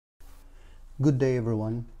Good day,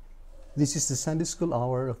 everyone. This is the Sunday School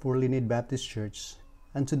Hour of Worldly Need Baptist Church,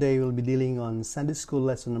 and today we'll be dealing on Sunday School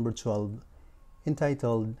Lesson number 12,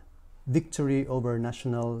 entitled Victory Over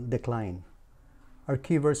National Decline. Our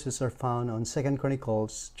key verses are found on 2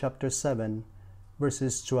 Chronicles chapter 7,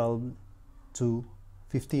 verses 12 to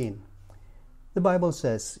 15. The Bible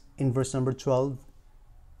says in verse number 12,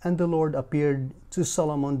 "And the Lord appeared to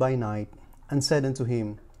Solomon by night, and said unto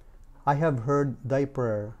him, I have heard thy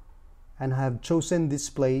prayer, and have chosen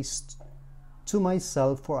this place to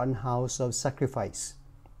myself for an house of sacrifice.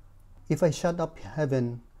 If I shut up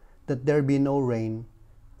heaven that there be no rain,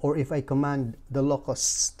 or if I command the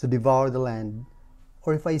locusts to devour the land,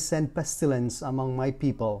 or if I send pestilence among my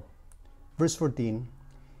people." Verse 14,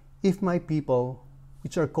 "If my people,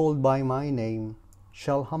 which are called by my name,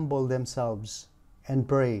 shall humble themselves, and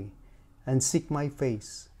pray, and seek my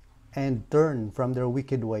face, and turn from their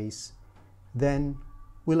wicked ways, then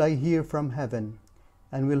will I hear from heaven,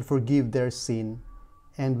 and will forgive their sin,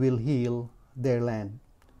 and will heal their land.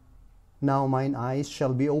 Now mine eyes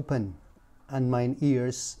shall be open, and mine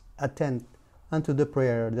ears attend unto the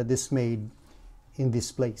prayer that is made in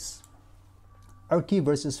this place." Our key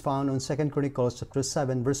verse is found on 2 Chronicles chapter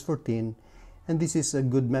 7, verse 14, and this is a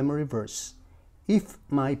good memory verse. "If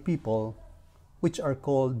my people, which are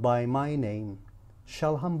called by my name,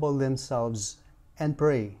 shall humble themselves, and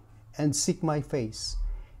pray, and seek my face,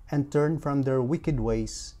 and turn from their wicked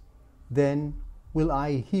ways, then will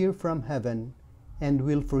I hear from heaven, and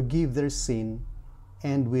will forgive their sin,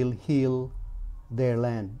 and will heal their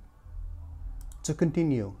land." To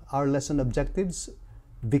continue, our lesson objectives: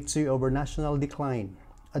 victory over national decline.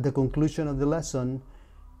 At the conclusion of the lesson,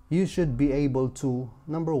 you should be able to,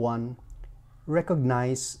 number 1,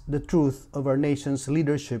 recognize the truth of our nation's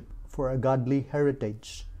leadership for a godly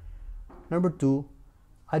heritage. Number 2,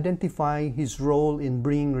 identify his role in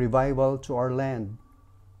bringing revival to our land.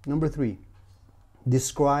 Number 3,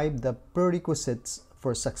 describe the prerequisites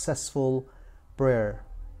for successful prayer.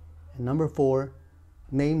 And number 4,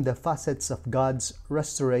 name the facets of God's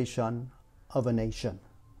restoration of a nation.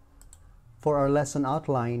 For our lesson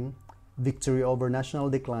outline, victory over national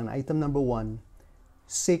decline, item number 1,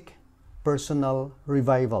 seek personal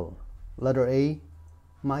revival. Letter A,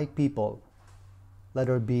 my people.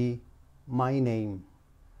 Letter B, my name.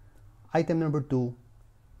 Item number 2,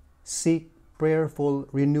 seek prayerful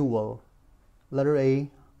renewal. Letter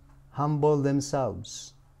A, humble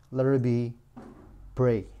themselves. Letter B,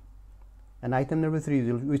 pray. And item number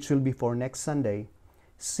 3, which will be for next Sunday,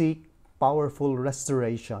 seek powerful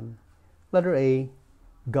restoration. Letter A,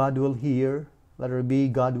 God will hear. Letter B,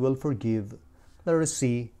 God will forgive. Letter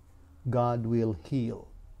C, God will heal.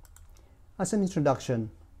 As an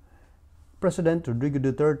introduction, President Rodrigo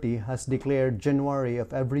Duterte has declared January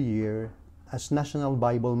of every year as National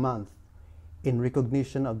Bible Month in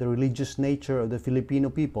recognition of the religious nature of the Filipino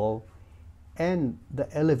people and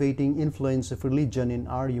the elevating influence of religion in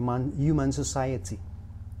our human society.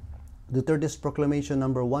 Duterte's proclamation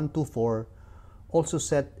number 124 also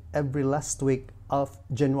set every last week of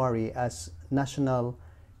January as National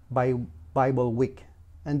Bible Week,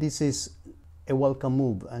 and this is a welcome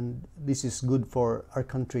move, and this is good for our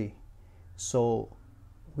country. So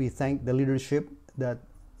we thank the leadership that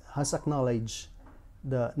has acknowledged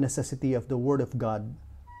the necessity of the Word of God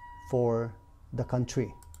for the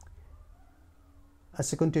country.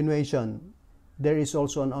 As a continuation, there is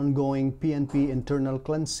also an ongoing PNP internal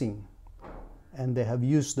cleansing, and they have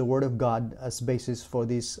used the Word of God as basis for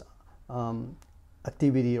this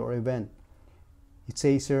activity or event. It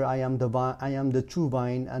says here, I am the true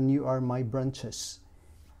vine, and you are my branches."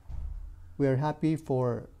 We are happy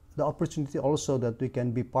for the opportunity also that we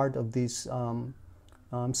can be part of this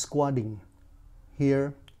squadding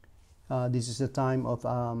here. This is the time of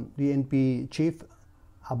DNP Chief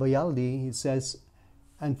Abayaldi. He says,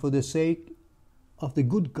 "And for the sake of the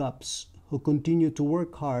good cops who continue to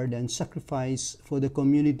work hard and sacrifice for the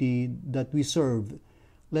community that we serve,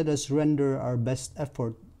 let us render our best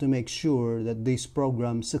effort to make sure that this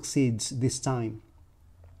program succeeds this time.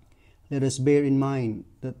 Let us bear in mind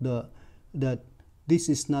that this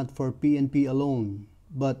is not for PNP alone,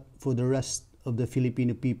 but for the rest of the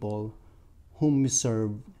Filipino people whom we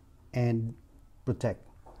serve and protect."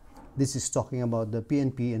 This is talking about the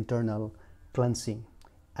PNP internal cleansing,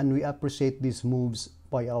 and we appreciate these moves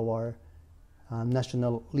by our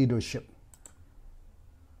national leadership.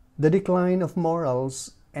 The decline of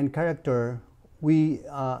morals and character we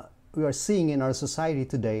are seeing in our society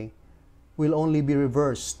today will only be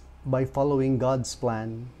reversed by following God's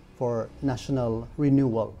plan for national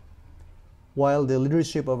renewal. While the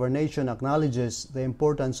leadership of our nation acknowledges the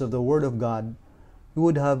importance of the Word of God, we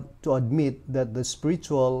would have to admit that the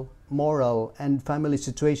spiritual, moral, and family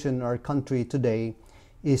situation in our country today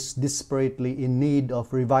is desperately in need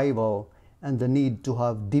of revival and the need to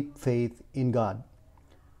have deep faith in God.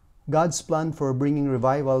 God's plan for bringing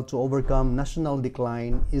revival to overcome national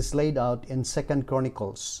decline is laid out in 2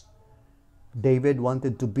 Chronicles. David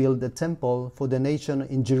wanted to build a temple for the nation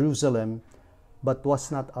in Jerusalem, but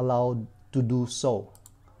was not allowed to do so.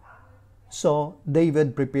 So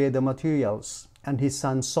David prepared the materials, and his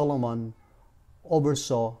son Solomon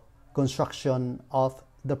oversaw construction of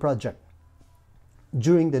the project.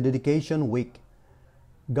 During the dedication week,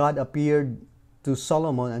 God appeared to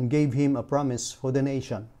Solomon and gave him a promise for the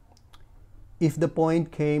nation. If the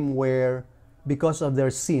point came where, because of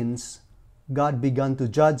their sins, God began to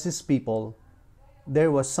judge his people,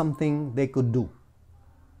 there was something they could do.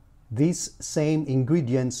 These same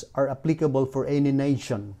ingredients are applicable for any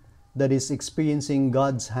nation that is experiencing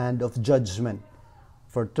God's hand of judgment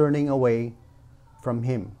for turning away from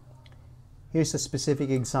Him. Here's a specific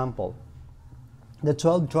example. The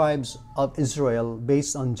 12 tribes of Israel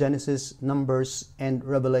based on Genesis, Numbers, and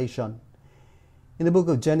Revelation. In the book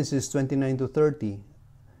of Genesis 29 to 30,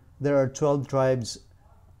 there are 12 tribes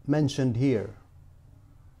mentioned here.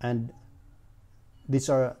 And these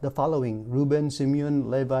are the following: Reuben,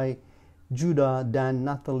 Simeon, Levi, Judah, Dan,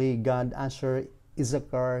 Naphtali, Gad, Asher,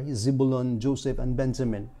 Issachar, Zebulun, Joseph, and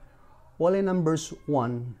Benjamin. While in Numbers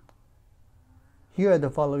 1, here are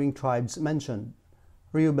the following tribes mentioned: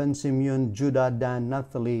 Reuben, Simeon, Judah, Dan,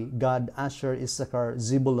 Naphtali, Gad, Asher, Issachar,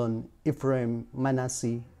 Zebulun, Ephraim,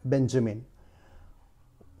 Manasseh, Benjamin.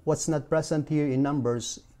 What's not present here in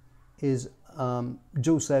Numbers is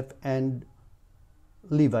Joseph and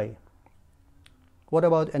Levi. What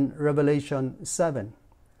about in Revelation 7?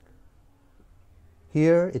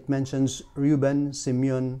 Here it mentions Reuben,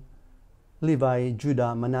 Simeon, Levi,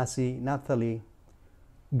 Judah, Manasseh, Naphtali,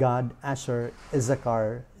 Gad, Asher,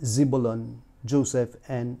 Issachar, Zebulun, Joseph,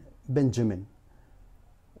 and Benjamin.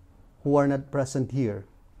 Who are not present here?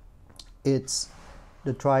 It's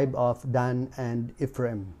the tribe of Dan and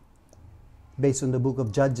Ephraim. Based on the book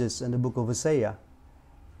of Judges and the book of Hosea,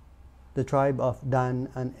 the tribe of Dan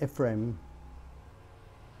and Ephraim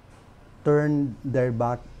turned their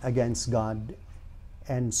back against God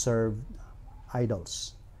and served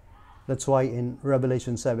idols. That's why in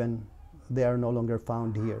Revelation 7, they are no longer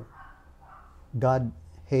found here. God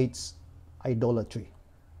hates idolatry,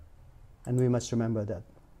 and we must remember that.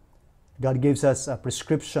 God gives us a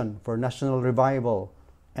prescription for national revival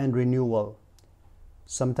and renewal.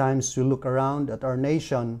 Sometimes we look around at our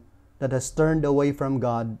nation that has turned away from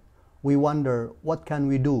God. We wonder, what can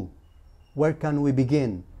we do? Where can we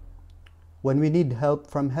begin? When we need help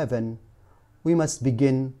from heaven, we must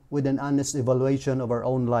begin with an honest evaluation of our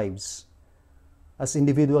own lives. As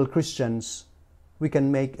individual Christians, we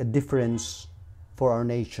can make a difference for our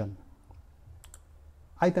nation.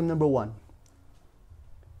 Item number 1,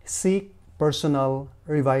 seek personal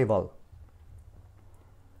revival.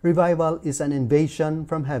 Revival is an invasion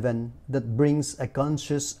from heaven that brings a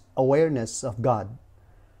conscious awareness of God.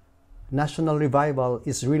 National revival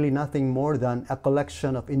is really nothing more than a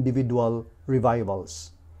collection of individual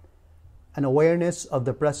revivals. An awareness of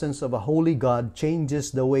the presence of a holy God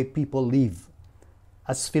changes the way people live.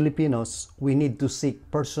 As Filipinos, we need to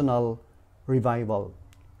seek personal revival.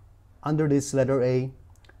 Under this letter A,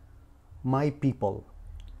 my people.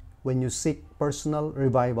 When you seek personal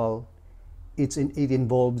revival, it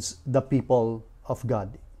involves the people of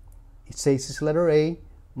God. It says this letter A,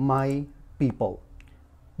 my people.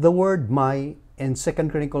 The word my in 2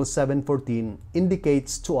 Chronicles 7:14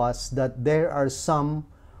 indicates to us that there are some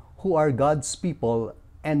who are God's people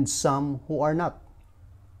and some who are not.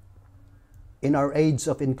 In our age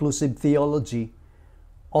of inclusive theology,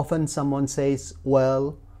 often someone says,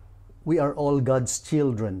 well, we are all God's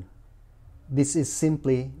children. This is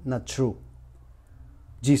simply not true.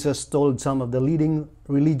 Jesus told some of the leading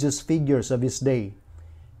religious figures of his day,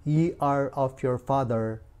 "Ye are of your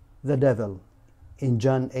father, the devil," in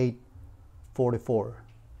John 8:44.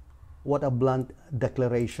 What a blunt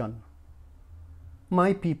declaration.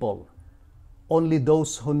 My people, only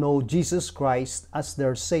those who know Jesus Christ as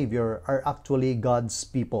their Savior are actually God's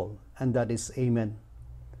people, and that is amen.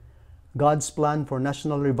 God's plan for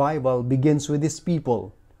national revival begins with His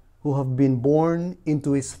people who have been born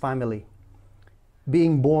into His family.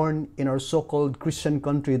 Being born in our so-called Christian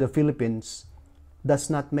country, the Philippines, does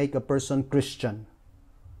not make a person Christian.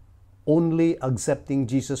 Only accepting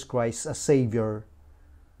Jesus Christ as Savior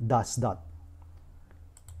does that.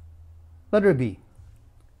 Letter B.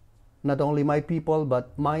 Not only my people,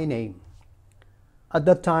 but my name. At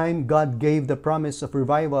that time, God gave the promise of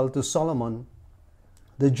revival to Solomon.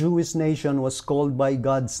 the Jewish nation was called by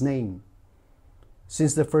God's name.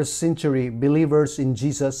 Since the first century, believers in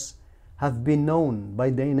Jesus have been known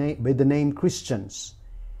by the name Christians,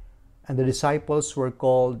 and the disciples were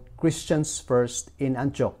called Christians first in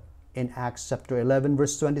Antioch in Acts chapter 11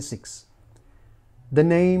 verse 26. The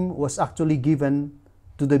name was actually given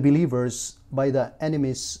to the believers by the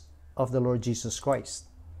enemies of the Lord Jesus Christ.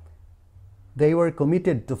 They were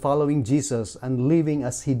committed to following Jesus and living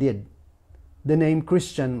as He did. The name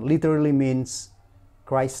Christian literally means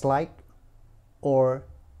Christ-like or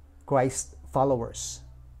Christ followers.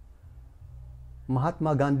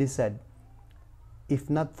 Mahatma Gandhi said,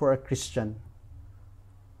 "If not for a Christian,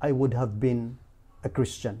 I would have been a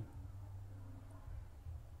Christian."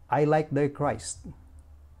 I like their Christ,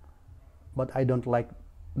 but I don't like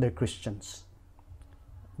their Christians.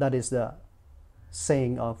 That is the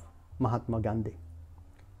saying of Mahatma Gandhi.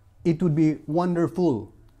 It would be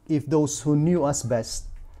wonderful if those who knew us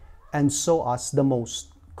best and saw us the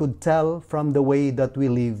most could tell from the way that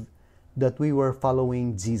we live that we were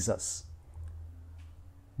following Jesus.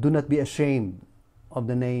 Do not be ashamed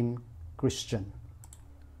of the name Christian.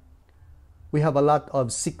 We have a lot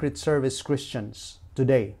of Secret Service Christians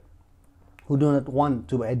today who do not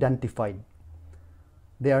want to be identified.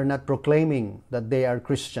 They are not proclaiming that they are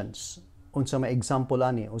Christians. Unsa may example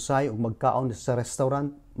ani, usay og magkaon sa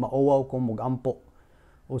restaurant, mauwaw kung mugampo.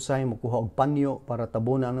 Usay magkuha og panyo para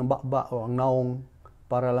tabunan ang baba o ang naong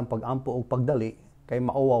para lang pagampo o pagdali kay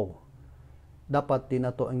mauwaw. Dapat din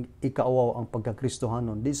nato ang ikauwaw ang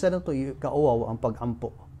pagkakristohanon. Di sa nato ikauwaw ang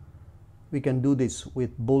pagampo. We can do this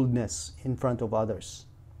with boldness in front of others.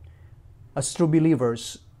 As true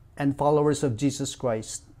believers and followers of Jesus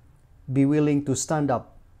Christ, be willing to stand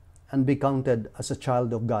up and be counted as a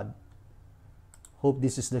child of God. Hope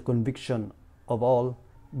this is the conviction of all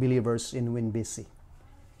believers in Winbisi.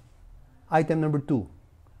 Item number 2,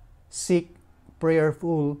 seek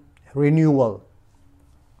prayerful renewal.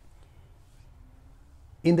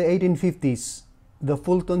 In the 1850s, the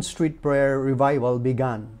Fulton Street Prayer Revival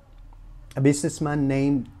began. A businessman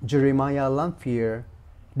named Jeremiah Lanphier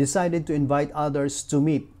decided to invite others to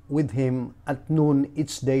meet with him at noon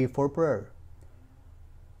each day for prayer.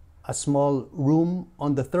 A small room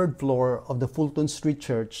on the third floor of the Fulton Street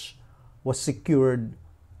Church was secured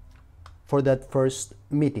for that first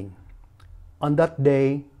meeting. On that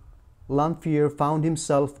day, Lanphier found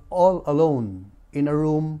himself all alone in a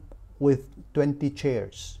room with 20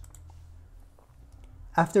 chairs.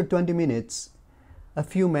 After 20 minutes, a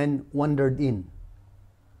few men wandered in.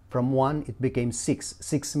 From 1, it became 6.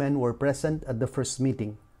 6 men were present at the first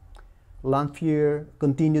meeting. Lanphier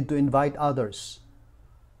continued to invite others.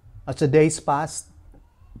 As the days passed,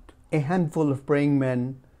 a handful of praying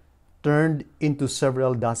men turned into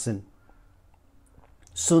several dozen.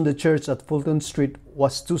 Soon the church at Fulton Street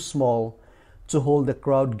was too small to hold a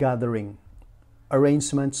crowd gathering.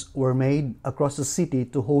 Arrangements were made across the city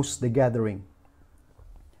to host the gathering.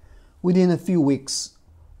 Within a few weeks,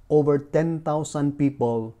 over 10,000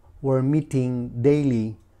 people were meeting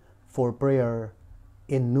daily for prayer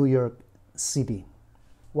in New York City.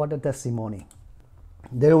 What a testimony.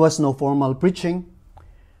 There was no formal preaching.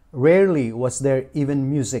 Rarely was there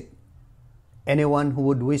even music. Anyone who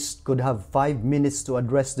would wish could have 5 minutes to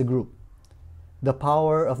address the group. The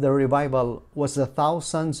power of the revival was the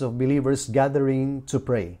thousands of believers gathering to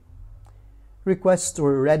pray. Requests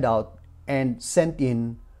were read out and sent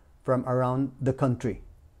in from around the country.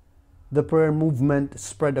 The prayer movement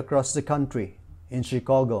spread across the country in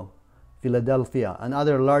Chicago, Philadelphia, and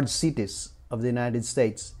other large cities of the United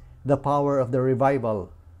States. The power of the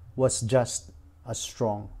revival was just as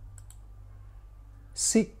strong.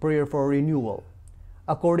 Seek prayer for renewal.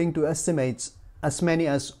 According to estimates, as many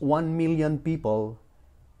as 1 million people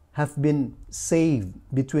have been saved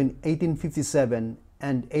between 1857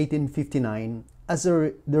 and 1859 as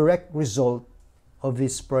a direct result of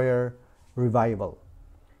this prayer revival.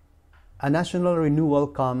 A national renewal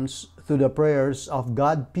comes through the prayers of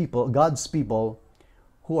God's people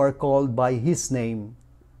who are called by His name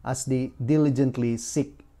as they diligently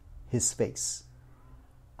seek His face.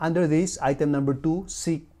 Under this, item number 2,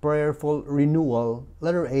 seek prayerful renewal.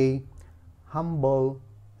 Letter A, humble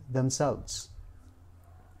themselves.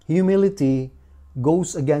 Humility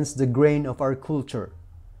goes against the grain of our culture,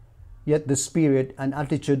 yet the spirit and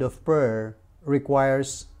attitude of prayer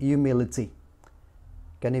requires humility.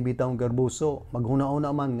 Kani bitawng garbuso, maghuna-una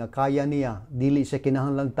man nga kaya niya, dili siya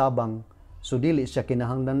kinahanglang tabang, so dili siya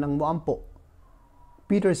kinahanglan ng muampo.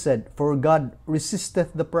 Peter said, "For God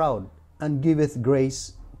resisteth the proud and giveth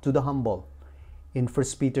grace to the humble," in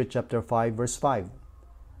 1 Peter chapter 5 verse 5.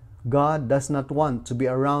 God does not want to be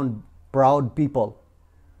around proud people.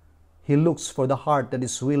 He looks for the heart that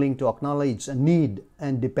is willing to acknowledge a need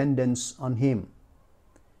and dependence on Him.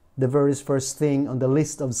 The very first thing on the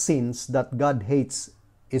list of sins that God hates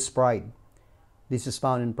is pride. This is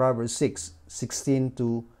found in Proverbs 6:16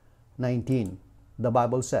 to 19. The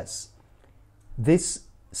Bible says, "These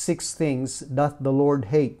 6 things doth the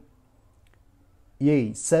Lord hate,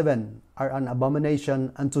 yea, 7 are an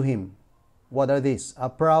abomination unto Him." What are these?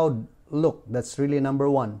 A proud look, that's really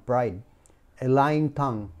number 1, pride. A lying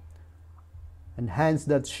tongue, and hands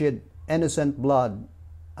that shed innocent blood,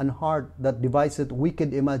 and heart that deviseth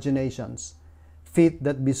wicked imaginations, feet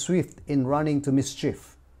that be swift in running to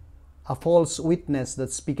mischief, a false witness that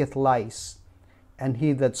speaketh lies, and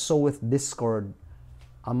he that soweth discord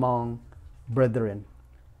among brethren.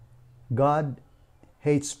 God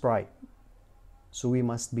hates pride, so we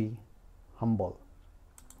must be humble.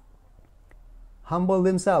 Humble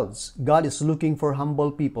themselves. God is looking for humble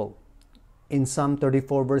people. In Psalm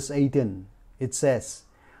 34 verse 18, it says,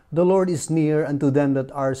 "The Lord is near unto them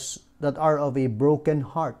that are of a broken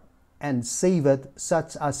heart, and saveth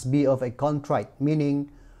such as be of a contrite,"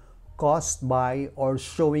 meaning caused by or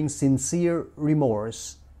showing sincere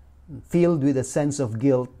remorse, filled with a sense of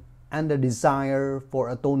guilt and a desire for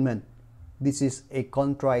atonement. This is a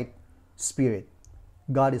contrite spirit.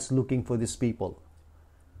 God is looking for these people.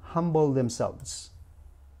 Humble themselves.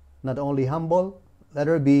 Not only humble,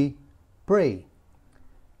 letter B, pray.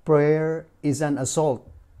 Prayer is an assault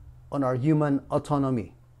on our human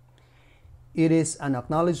autonomy. It is an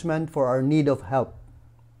acknowledgement for our need of help.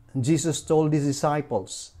 Jesus told His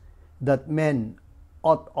disciples that men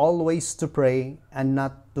ought always to pray and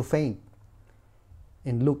not to faint.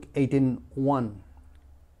 In Luke 18:1,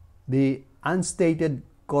 the unstated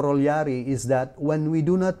corollary is that when we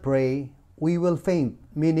do not pray, we will faint,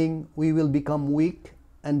 meaning we will become weak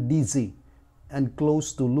and dizzy and close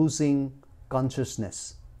to losing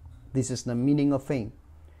consciousness. This is the meaning of faint.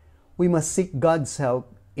 We must seek God's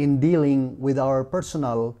help in dealing with our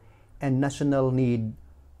personal and national need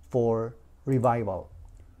for revival.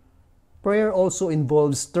 Prayer also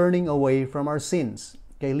involves turning away from our sins.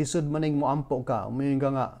 Kay lisod maning moampo ka, umayon ka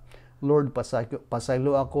nga, "Lord,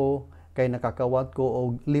 pasaylo ako, kay nakakawat ko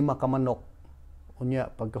og 5 ka manok." Unya,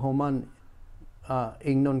 pagkahuman,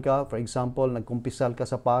 ingnon ka, for example, nagkumpisal ka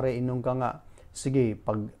sa pare, ingnon ka nga, "Sige,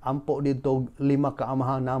 pag ampo dito 5 ka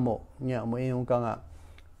amahan namo." Unya, umayon ka nga,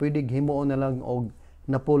 "Pwede himuon na lang og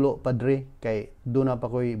napulo padre, kay doon na pa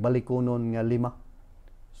ko'y balikunon nga 5.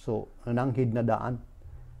 So, nanghid na daan.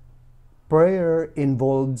 Prayer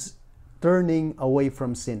involves turning away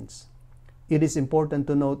from sins. It is important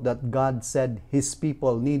to note that God said His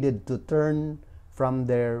people needed to turn from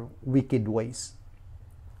their wicked ways.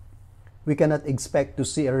 We cannot expect to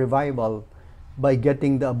see a revival by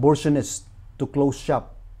getting the abortionists to close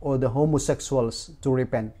shop or the homosexuals to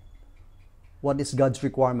repent. What is God's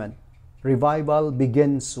requirement? Revival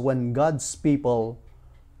begins when God's people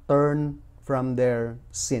turn from their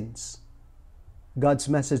sins. God's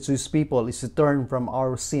message to His people is to turn from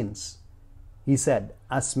our sins. He said,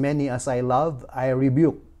 "As many as I love, I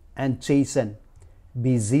rebuke and chasten.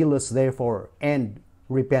 Be zealous therefore, and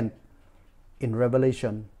repent." In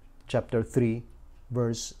Revelation chapter 3,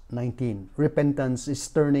 verse 19. Repentance is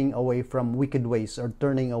turning away from wicked ways or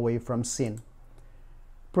turning away from sin.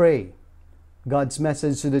 Pray. God's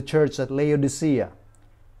message to the church at Laodicea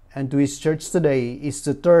and to His church today is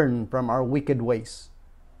to turn from our wicked ways.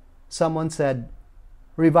 Someone said,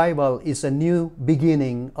 revival is a new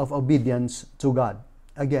beginning of obedience to God.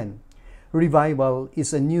 Again, revival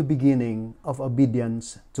is a new beginning of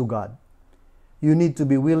obedience to God. You need to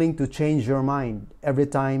be willing to change your mind every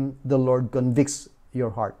time the Lord convicts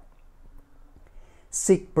your heart.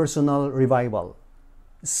 Seek personal revival.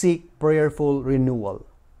 Seek prayerful renewal.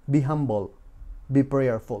 Be humble. Be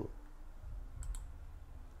prayerful.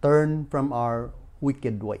 Turn from our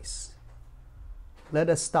wicked ways.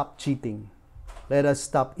 Let us stop cheating. Let us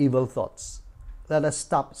stop evil thoughts. Let us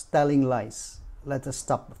stop telling lies. Let us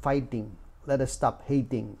stop fighting. Let us stop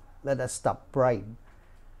hating. Let us stop pride.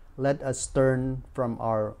 Let us turn from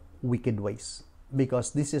our wicked ways,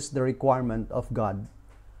 because this is the requirement of God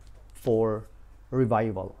for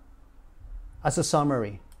revival. As a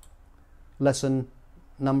summary, lesson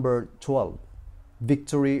number 12,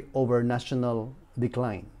 victory over national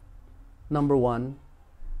decline. Number 1,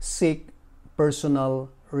 seek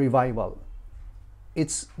personal revival.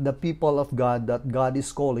 It's the people of God that God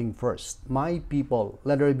is calling first. My people,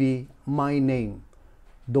 letter B, my name.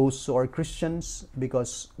 Those who are Christians,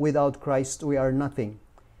 because without Christ we are nothing.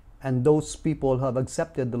 And those people who have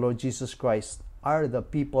accepted the Lord Jesus Christ are the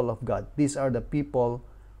people of God. These are the people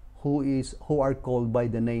who are called by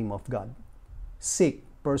the name of God. Seek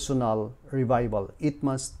personal revival. It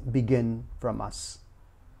must begin from us.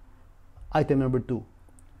 Item number 2,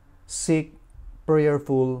 seek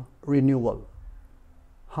prayerful renewal.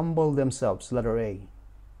 Humble themselves, letter A,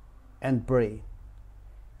 and pray.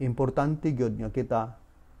 Importante gyud nga kita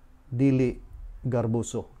dili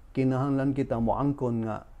garbuso. Kinahanglan kita moangkon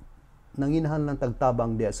nga nanginahanglan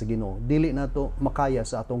tagtabang diya sa Ginoo. Dili nato makaya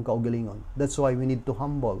sa atong kaugalingon. That's why we need to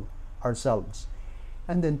humble ourselves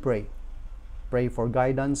and then pray. Pray for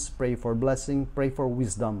guidance, pray for blessing, pray for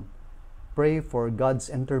wisdom, pray for God's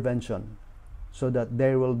intervention so that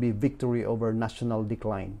there will be victory over national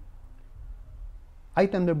decline.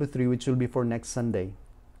 Item number 3, which will be for next Sunday,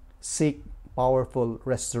 seek powerful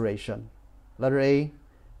restoration. Letter A,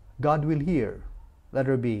 God will hear.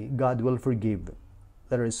 Letter B, God will forgive.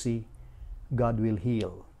 Letter C, God will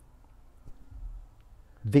heal.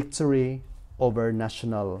 Victory over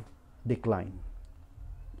national decline.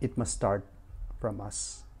 It must start from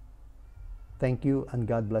us. Thank you, and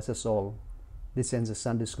God bless us all. This ends the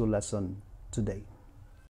Sunday School lesson today.